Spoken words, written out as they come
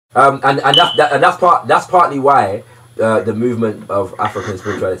That's partly why the movement of African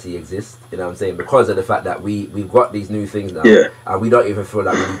spirituality exists. You know what I'm saying? Because of the fact that we've got these new things now, Yeah. and we don't even feel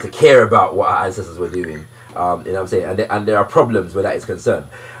like we need to care about what our ancestors were doing. You know what I'm saying? And there are problems where that is concerned.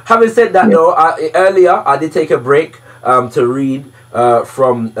 Having said that, though, earlier I did take a break to read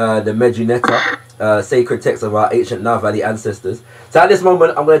from the Medjugorje, sacred text of our ancient Nile Valley ancestors. So at this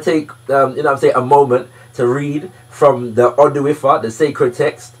moment, I'm going to take a moment to read from the Odu Ifa, the sacred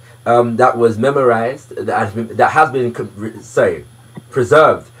text that was memorized, that has been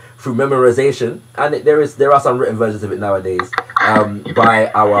preserved through memorization, and there are some written versions of it nowadays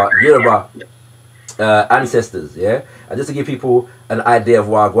by our Yoruba ancestors. Yeah, and just to give people an idea of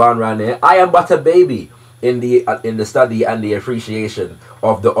what going on around here, I am but a baby in the study and the appreciation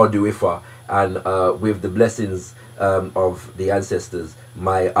of the Odu Ifa, and with the blessings of the ancestors,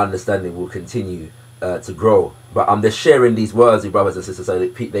 my understanding will continue to grow. But I'm just sharing these words with brothers and sisters so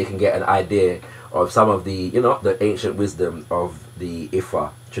that they can get an idea of some of the the ancient wisdom of the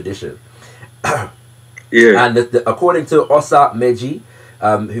Ifa tradition. Yeah. And according to Osa Meji,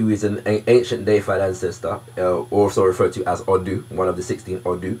 who is an ancient deified ancestor, also referred to as Odu, one of the 16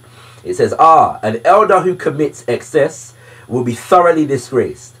 Odu, it says, an elder who commits excess will be thoroughly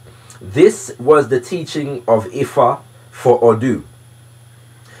disgraced. This was the teaching of Ifa for Odu.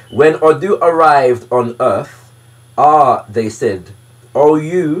 When Odu arrived on earth, they said, "O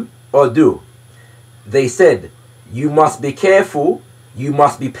you, Odu," they said, "you must be careful, you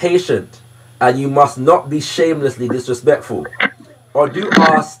must be patient, and you must not be shamelessly disrespectful." Odu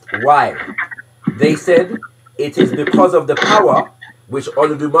asked why. They said, "It is because of the power which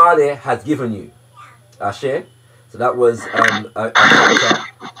Olodumare has given you." Ashe. So that was a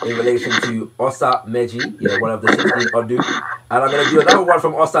chapter in relation to Osa Meji, one of the 16 Odu. And I'm going to do another one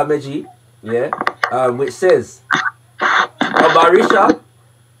from Osa Meji, which says, Obarisha.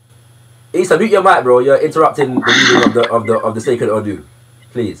 Isa, mute your mic, bro. You're interrupting the reading of the sacred Odu.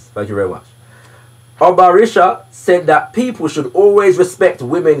 Please. Thank you very much. Obarisha said that people should always respect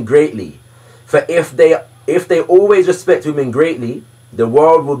women greatly. For if they always respect women greatly, the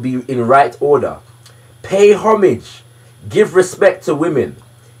world will be in right order. Pay homage, give respect to women.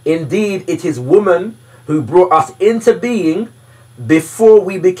 Indeed, it is woman who brought us into being before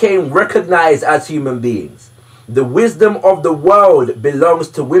we became recognized as human beings. The wisdom of the world belongs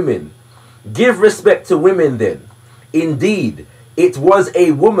to women. Give respect to women then. Indeed, it was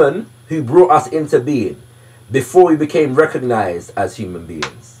a woman who brought us into being before we became recognized as human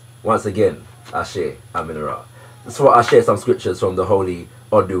beings. Once again, Ashe Aminara. So I share some scriptures from the holy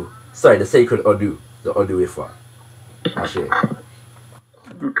Odu, the sacred Odu, the Odu Ifa. Ashe.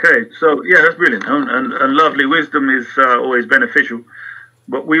 Okay, so yeah, that's brilliant, and lovely. Wisdom is always beneficial,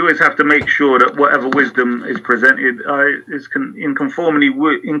 but we always have to make sure that whatever wisdom is presented is in conformity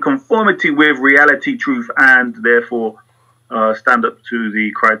with reality, truth, and therefore stand up to the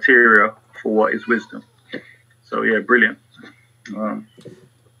criteria for what is wisdom. So yeah, brilliant.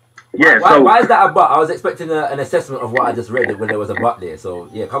 Why is that a but? I was expecting an assessment of what I just read when there was a but there. So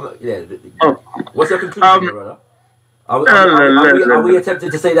yeah, what's your conclusion, brother? Are we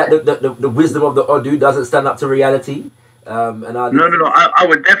attempting to say that the wisdom of the Odu doesn't stand up to reality? No. I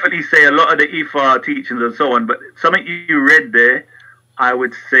would definitely say a lot of the Ifa teachings and so on, but something you read there, I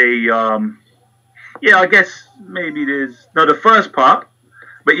would say, I guess maybe there's the first part.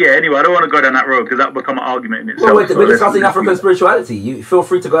 But yeah, anyway, I don't want to go down that road because that will become an argument in itself. Well, we're discussing African spirituality. You feel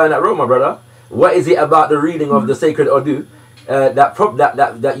free to go down that road, my brother. What is it about the reading of the sacred Odu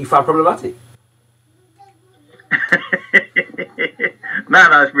that you found problematic?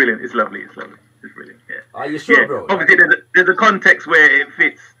 No, it's brilliant. It's lovely. It's brilliant. Yeah. Are you sure, bro? Obviously, there's a context where it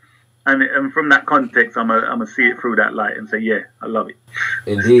fits, and from that context, I'm gonna see it through that light and say, yeah, I love it.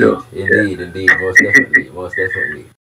 Indeed, indeed, most definitely.